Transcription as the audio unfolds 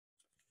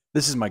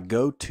This is my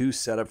go-to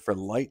setup for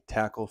light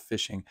tackle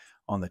fishing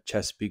on the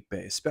Chesapeake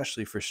Bay,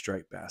 especially for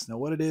striped bass. Now,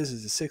 what it is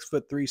a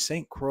 6'3"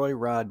 St. Croix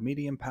rod,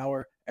 medium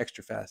power,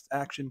 extra fast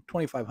action,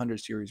 2500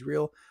 series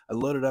reel. I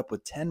loaded up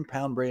with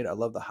 10-pound braid. I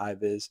love the high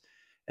vis.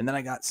 And then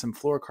I got some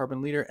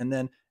fluorocarbon leader and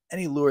then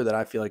any lure that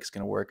I feel like is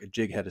going to work, a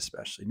jig head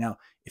especially. Now,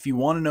 if you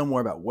want to know more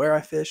about where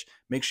I fish,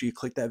 make sure you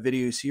click that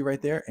video you see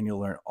right there and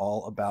you'll learn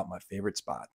all about my favorite spot.